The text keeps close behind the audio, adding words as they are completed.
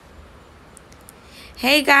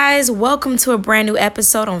Hey guys, welcome to a brand new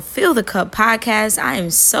episode on Fill the Cup podcast. I am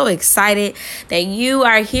so excited that you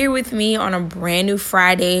are here with me on a brand new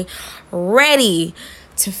Friday, ready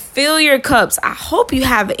to fill your cups. I hope you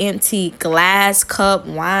have an empty glass, cup,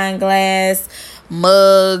 wine glass,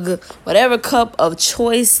 mug, whatever cup of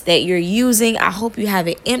choice that you're using. I hope you have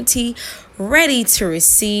it empty, ready to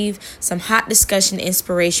receive some hot discussion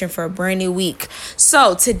inspiration for a brand new week.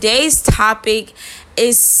 So today's topic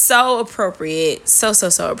is so appropriate, so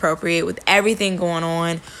appropriate with everything going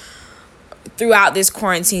on throughout this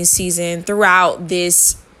quarantine season, throughout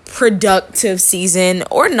this productive season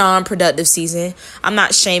or non-productive season. I'm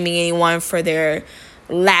not shaming anyone for their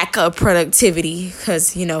lack of productivity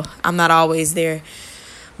because, I'm not always there.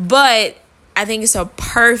 But I think it's a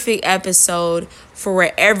perfect episode for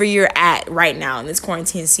wherever you're at right now in this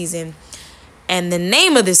quarantine season. And the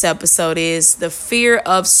name of this episode is The Fear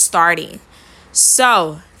of Starting.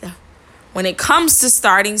 So, when it comes to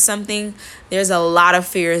starting something, there's a lot of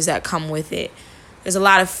fears that come with it. There's a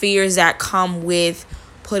lot of fears that come with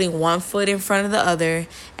putting one foot in front of the other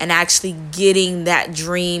and actually getting that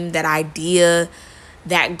dream, that idea,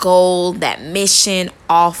 that goal, that mission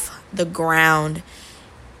off the ground.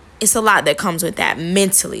 It's a lot that comes with that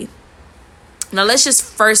mentally. Now, let's just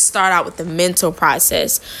first start out with the mental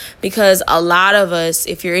process, because a lot of us,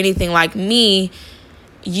 if you're anything like me,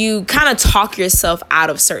 you kind of talk yourself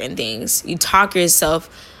out of certain things. You talk yourself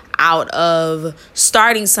out of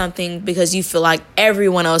starting something because you feel like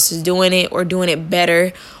everyone else is doing it or doing it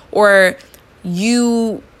better, or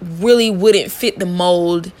you really wouldn't fit the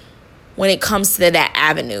mold when it comes to that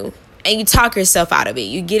avenue. And you talk yourself out of it.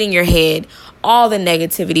 You get in your head, all the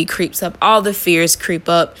negativity creeps up, all the fears creep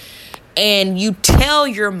up, and you tell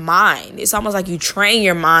your mind, it's almost like you train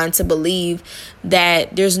your mind to believe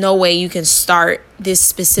that there's no way you can start this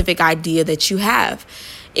specific idea that you have.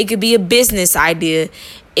 It could be a business idea.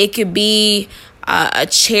 It could be a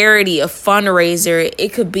charity, a fundraiser.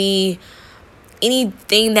 It could be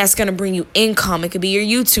anything that's going to bring you income. It could be your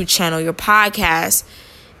YouTube channel, your podcast.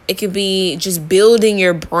 It could be just building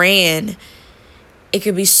your brand. It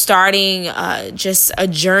could be starting just a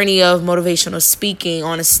journey of motivational speaking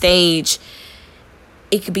on a stage.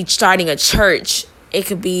 It could be starting a church. It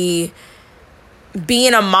could be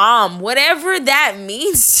being a mom. Whatever that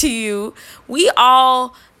means to you, we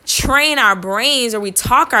all train our brains, or we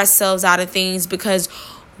talk ourselves out of things because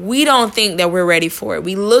we don't think that we're ready for it.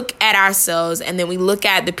 We look at ourselves, and then we look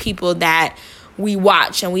at the people that we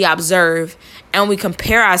watch and we observe, and we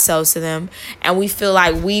compare ourselves to them, and we feel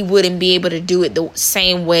like we wouldn't be able to do it the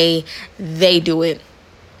same way they do it.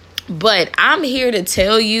 But I'm here to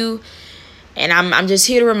tell you, and I'm just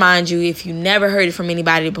here to remind you, if you never heard it from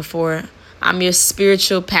anybody before, I'm your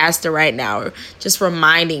spiritual pastor right now, just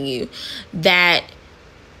reminding you that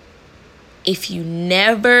if you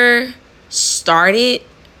never start it,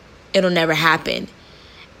 it'll never happen.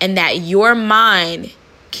 And that your mind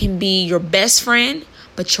can be your best friend,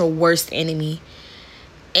 but your worst enemy.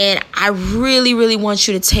 And I really want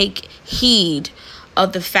you to take heed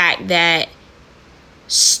of the fact that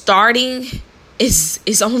starting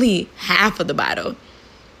is only half of the battle.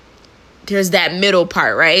 There's that middle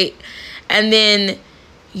part, right? And then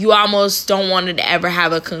you almost don't want it to ever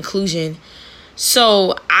have a conclusion.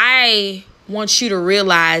 So I want you to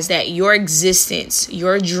realize that your existence,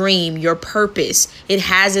 your dream, your purpose, it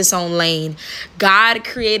has its own lane. God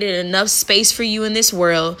created enough space for you in this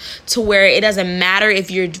world to where it doesn't matter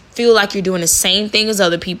if you feel like you're doing the same thing as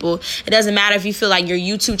other people. It doesn't matter if you feel like your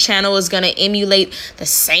YouTube channel is going to emulate the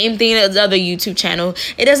same thing as the other YouTube channel.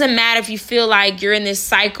 It doesn't matter if you feel like you're in this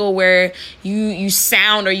cycle where you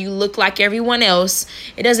sound or you look like everyone else.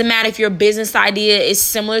 It doesn't matter if your business idea is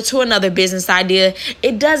similar to another business idea.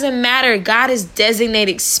 It doesn't matter. God has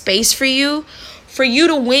designated space for you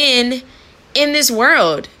to win in this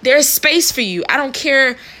world. There's space for you. I don't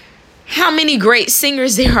care how many great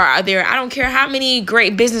singers there are out there. I don't care how many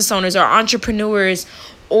great business owners or entrepreneurs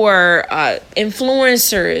or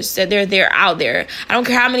influencers that they're out there. I don't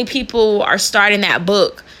care how many people are starting that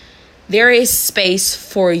book. There is space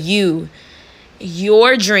for you.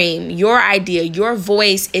 Your dream, your idea, your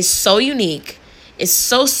voice is so unique, it's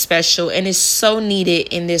so special, and it's so needed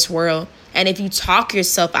in this world. And if you talk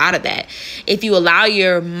yourself out of that, if you allow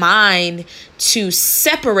your mind to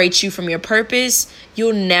separate you from your purpose,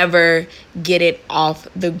 you'll never get it off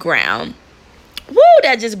the ground. Woo,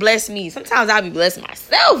 that just blessed me. Sometimes I'll be blessing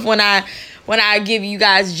myself when I give you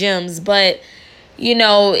guys gems. But,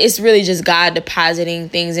 it's really just God depositing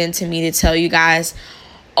things into me to tell you guys.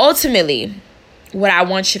 Ultimately, what I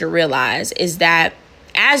want you to realize is that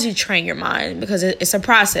as you train your mind, because it's a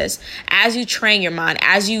process, as you train your mind,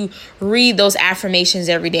 as you read those affirmations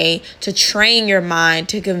every day, to train your mind,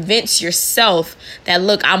 to convince yourself that,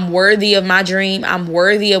 look, I'm worthy of my dream. I'm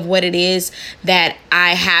worthy of what it is that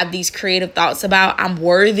I have these creative thoughts about. I'm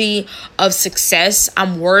worthy of success.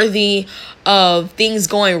 I'm worthy of things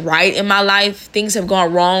going right in my life. Things have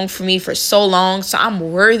gone wrong for me for so long, so I'm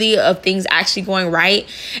worthy of things actually going right,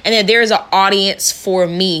 and that there's an audience for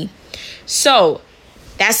me. So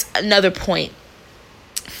that's another point.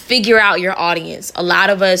 Figure out your audience. A lot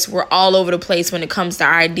of us, we're all over the place when it comes to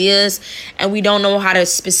our ideas, and we don't know how to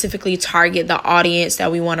specifically target the audience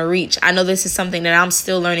that we want to reach. I know this is something that I'm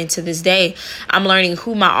still learning to this day. I'm learning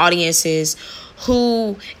who my audience is.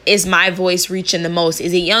 Who is my voice reaching the most?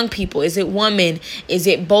 Is it young people? Is it women? Is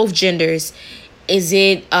it both genders? Is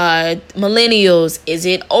it millennials? Is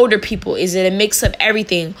it older people? Is it a mix of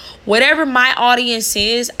everything? Whatever my audience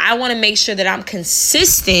is, I want to make sure that I'm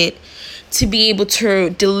consistent to be able to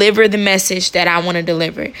deliver the message that I want to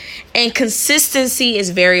deliver. And consistency is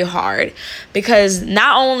very hard, because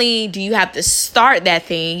not only do you have to start that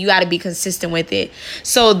thing, you got to be consistent with it.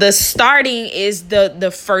 So the starting is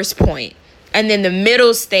the first point. And then the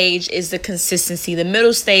middle stage is the consistency. The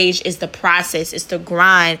middle stage is the process. It's the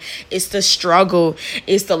grind. It's the struggle.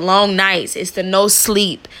 It's the long nights. It's the no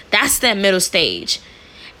sleep. That's that middle stage.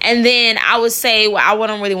 And then I would say, well, I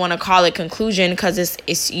wouldn't really want to call it conclusion, because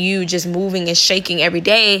it's you just moving and shaking every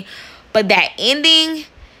day. But that ending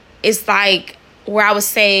is like where I would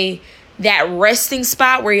say that resting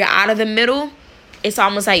spot where you're out of the middle. It's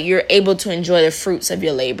almost like you're able to enjoy the fruits of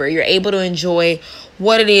your labor. You're able to enjoy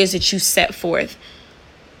what it is that you set forth.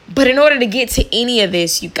 But in order to get to any of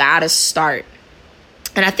this, you gotta start.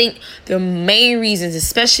 And I think the main reasons,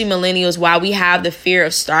 especially millennials, why we have the fear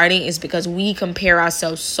of starting is because we compare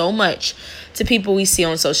ourselves so much to people we see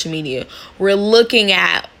on social media. We're looking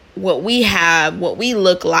at what we have, what we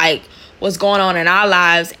look like, what's going on in our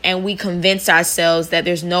lives, and we convince ourselves that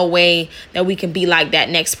there's no way that we can be like that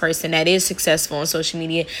next person that is successful on social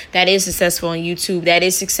media, that is successful on YouTube, that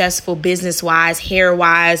is successful business-wise,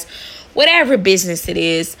 hair-wise, whatever business it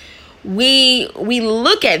is. We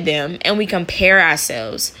look at them and we compare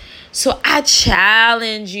ourselves. So I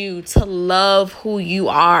challenge you to love who you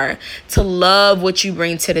are, to love what you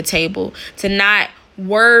bring to the table, to not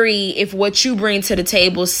worry if what you bring to the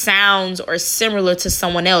table sounds or similar to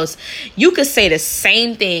someone else. You could say the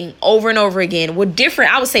same thing over and over again with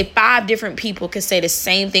I would say 5 different people could say the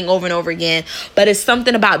same thing over and over again, but it's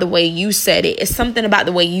something about the way you said it. It's something about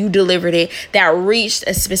the way you delivered it that reached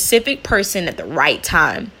a specific person at the right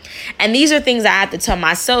time. And these are things I have to tell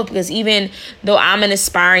myself, because even though I'm an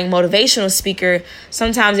aspiring motivational speaker,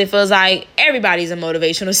 sometimes it feels like everybody's a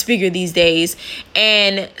motivational speaker these days.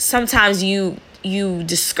 And sometimes you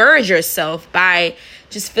discourage yourself by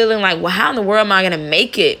just feeling like, well, how in the world am I going to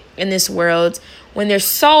make it in this world when there's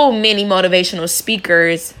so many motivational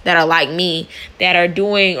speakers that are like me, that are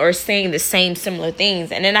doing or saying the same similar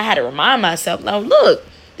things? And then I had to remind myself, like, look,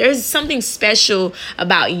 there's something special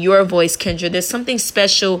about your voice, Kendra. There's something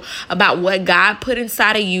special about what God put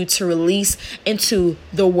inside of you to release into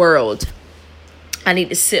the world. I need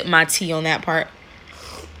to sip my tea on that part.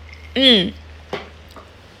 There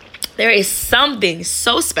is something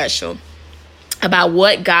so special about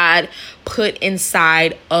what God put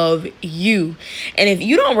inside of you. And if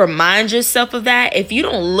you don't remind yourself of that, if you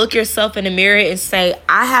don't look yourself in the mirror and say,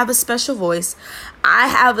 I have a special voice, I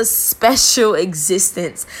have a special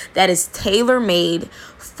existence that is tailor-made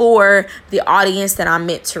for the audience that I'm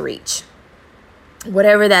meant to reach.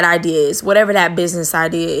 Whatever that idea is, whatever that business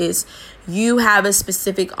idea is, you have a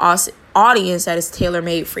specific audience that is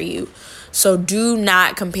tailor-made for you. So do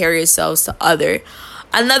not compare yourselves to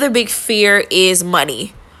Another big fear is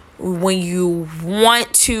money. When you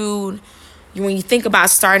think about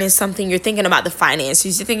starting something, you're thinking about the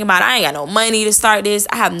finances. You're thinking about, I ain't got no money to start this.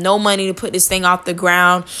 I have no money to put this thing off the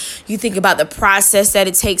ground. You think about the process that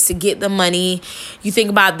it takes to get the money. You think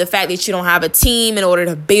about the fact that you don't have a team in order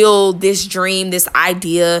to build this dream, this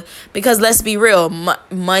idea. Because let's be real,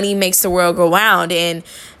 money makes the world go round. And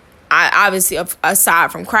obviously,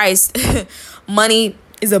 aside from Christ, money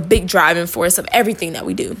is a big driving force of everything that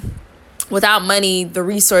we do. Without money, the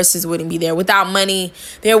resources wouldn't be there. Without money,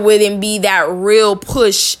 there wouldn't be that real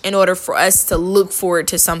push in order for us to look forward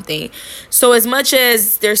to something. So as much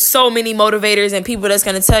as there's so many motivators and people that's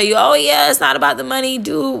going to tell you, oh yeah, it's not about the money,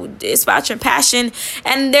 dude, it's about your passion.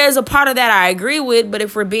 And there's a part of that I agree with, but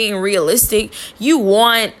if we're being realistic, you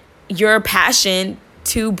want your passion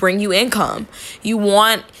to bring you income. You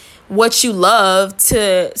want what you love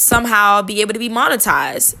to somehow be able to be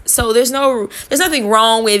monetized. So there's nothing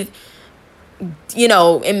wrong with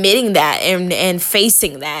admitting that and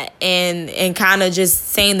facing that and kind of just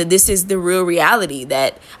saying that this is the real reality,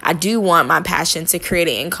 that I do want my passion to create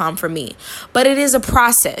an income for me. But it is a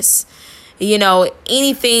process.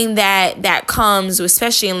 Anything that comes,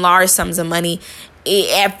 especially in large sums of money,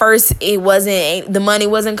 at first the money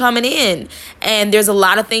wasn't coming in, and there's a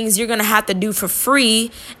lot of things you're gonna have to do for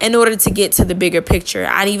free in order to get to the bigger picture.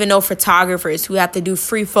 I even know photographers who have to do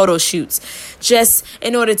free photo shoots just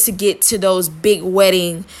in order to get to those big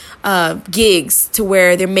wedding gigs to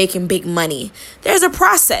where they're making big money. There's a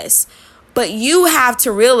process, but you have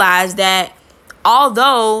to realize that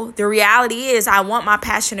although the reality is I want my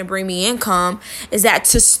passion to bring me income, is that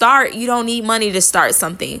to start, you don't need money to start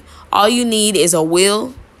something. All you need is a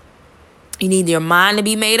will. You need your mind to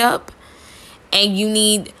be made up. And you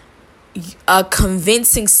need a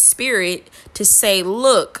convincing spirit to say,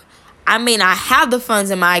 look, I may not have the funds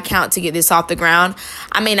in my account to get this off the ground.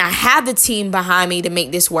 I may not have the team behind me to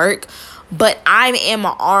make this work. But I am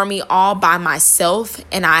an army all by myself.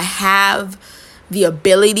 And I have the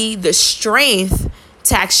ability, the strength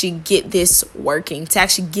to actually get this working, to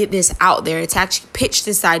actually get this out there, to actually pitch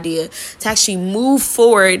this idea, to actually move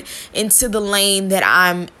forward into the lane that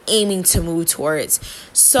I'm aiming to move towards.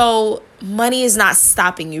 So money is not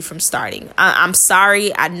stopping you from starting. I'm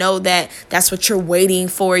sorry. I know that that's what you're waiting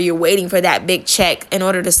for. You're waiting for that big check in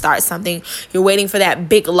order to start something. You're waiting for that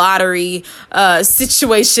big lottery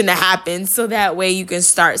situation to happen so that way you can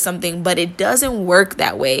start something. But it doesn't work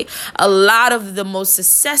that way. A lot of the most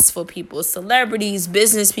successful people, celebrities,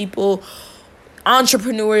 business people,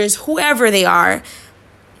 entrepreneurs, whoever they are,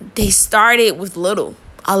 they started with little.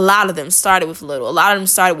 A lot of them started with little. A lot of them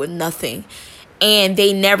started with nothing. And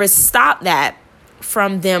they never stopped that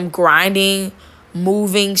from them grinding,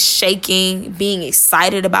 moving, shaking, being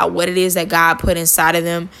excited about what it is that God put inside of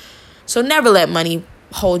them. So never let money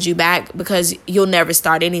hold you back, because you'll never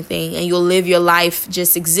start anything and you'll live your life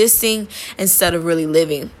just existing instead of really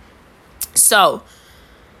living. So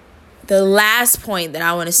the last point that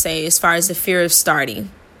I want to say as far as the fear of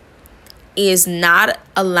starting is not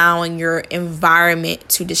allowing your environment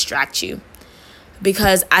to distract you.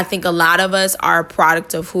 Because I think a lot of us are a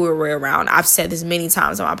product of who we're around. I've said this many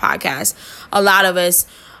times on my podcast. A lot of us,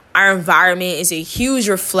 our environment is a huge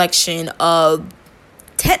reflection of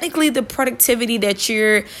technically the productivity that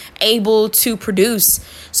you're able to produce.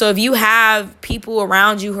 So if you have people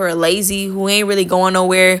around you who are lazy, who ain't really going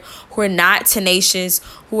nowhere, who are not tenacious,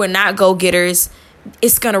 who are not go-getters,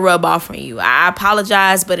 it's going to rub off on you. I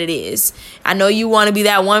apologize, but it is. I know you want to be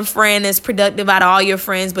that one friend that's productive out of all your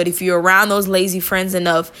friends, but if you're around those lazy friends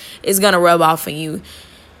enough, it's going to rub off on you.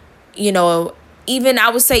 Even I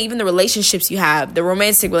would say even the relationships you have, the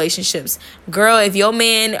romantic relationships. Girl, if your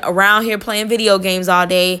man around here playing video games all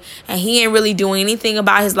day and he ain't really doing anything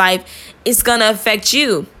about his life, it's going to affect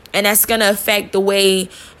you. And that's going to affect the way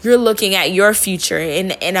you're looking at your future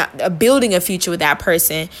and building a future with that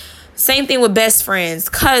person. Same thing with best friends,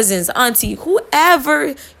 cousins, auntie,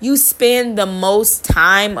 whoever you spend the most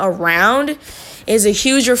time around is a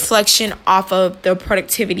huge reflection off of the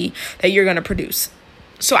productivity that you're going to produce.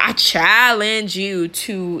 So I challenge you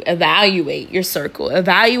to evaluate your circle.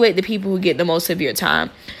 Evaluate the people who get the most of your time.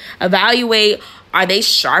 Evaluate, are they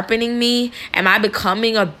sharpening me? Am I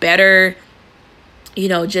becoming a better,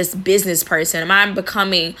 just business person? Am I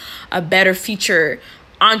becoming a better future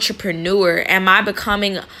entrepreneur? Am I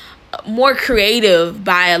becoming more creative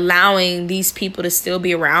by allowing these people to still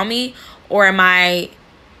be around me? Or am I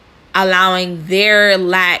allowing their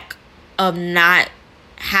lack of not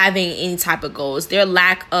having any type of goals, their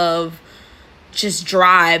lack of just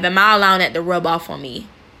drive, am I allowing that to rub off on me?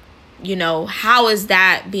 How is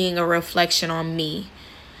that being a reflection on me?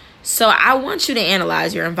 So I want you to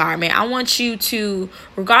analyze your environment. I want you to,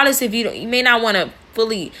 regardless if you may not want to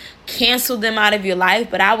fully cancel them out of your life,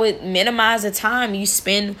 but I would minimize the time you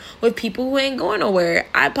spend with people who ain't going nowhere.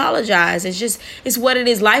 I apologize. It's what it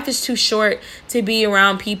is. Life is too short to be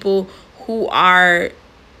around people who are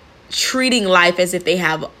treating life as if they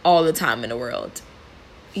have all the time in the world.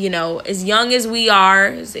 As young as we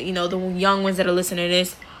are, the young ones that are listening to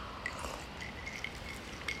this,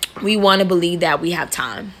 we want to believe that we have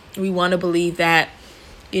time. We want to believe that,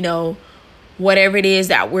 whatever it is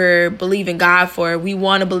that we're believing God for, we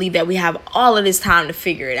want to believe that we have all of this time to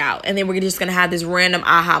figure it out. And then we're just going to have this random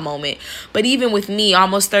aha moment. But even with me,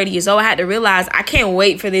 almost 30 years old, I had to realize I can't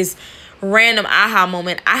wait for this random aha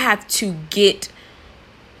moment. I have to get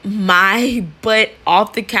my butt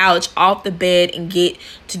off the couch, off the bed, and get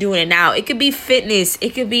to doing it now. It could be fitness.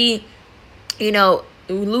 It could be,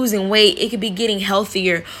 losing weight. It could be getting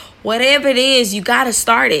healthier. Whatever it is, you got to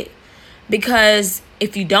start it. Because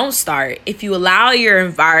if you don't start, if you allow your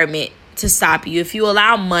environment to stop you, if you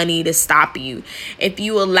allow money to stop you, if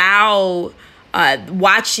you allow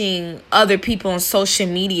watching other people on social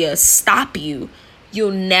media stop you,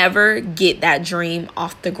 you'll never get that dream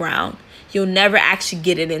off the ground. You'll never actually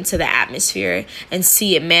get it into the atmosphere and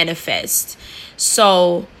see it manifest.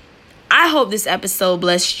 So I hope this episode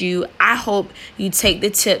blessed you. I hope you take the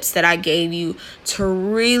tips that I gave you to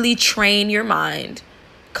really train your mind,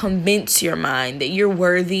 convince your mind that you're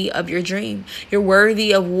worthy of your dream. You're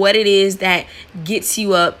worthy of what it is that gets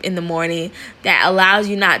you up in the morning, that allows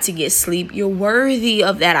you not to get sleep. You're worthy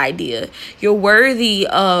of that idea. You're worthy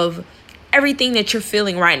of everything that you're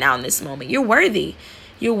feeling right now in this moment. You're worthy.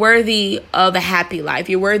 You're worthy of a happy life.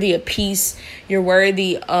 You're worthy of peace. You're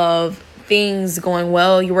worthy of things going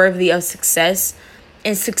well. You're worthy of success.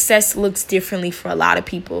 And success looks differently for a lot of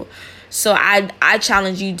people. So I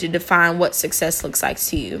challenge you to define what success looks like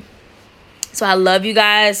to you. So I love you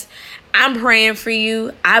guys. I'm praying for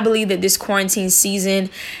you. I believe that this quarantine season,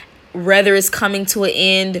 whether it's coming to an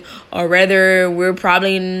end or whether we're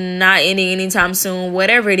probably not ending anytime soon,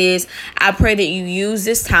 whatever it is, I pray that you use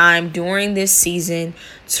this time during this season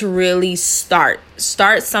to really start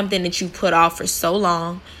something that you put off for so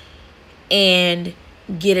long and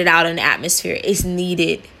get it out in the atmosphere. It's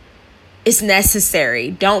needed. It's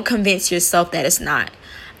necessary. Don't convince yourself that it's not.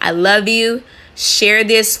 I love you. Share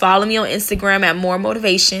this. Follow me on Instagram at More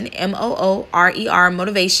Motivation, MOORER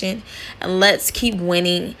Motivation. And let's keep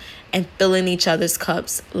winning and filling each other's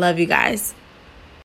cups. Love you guys.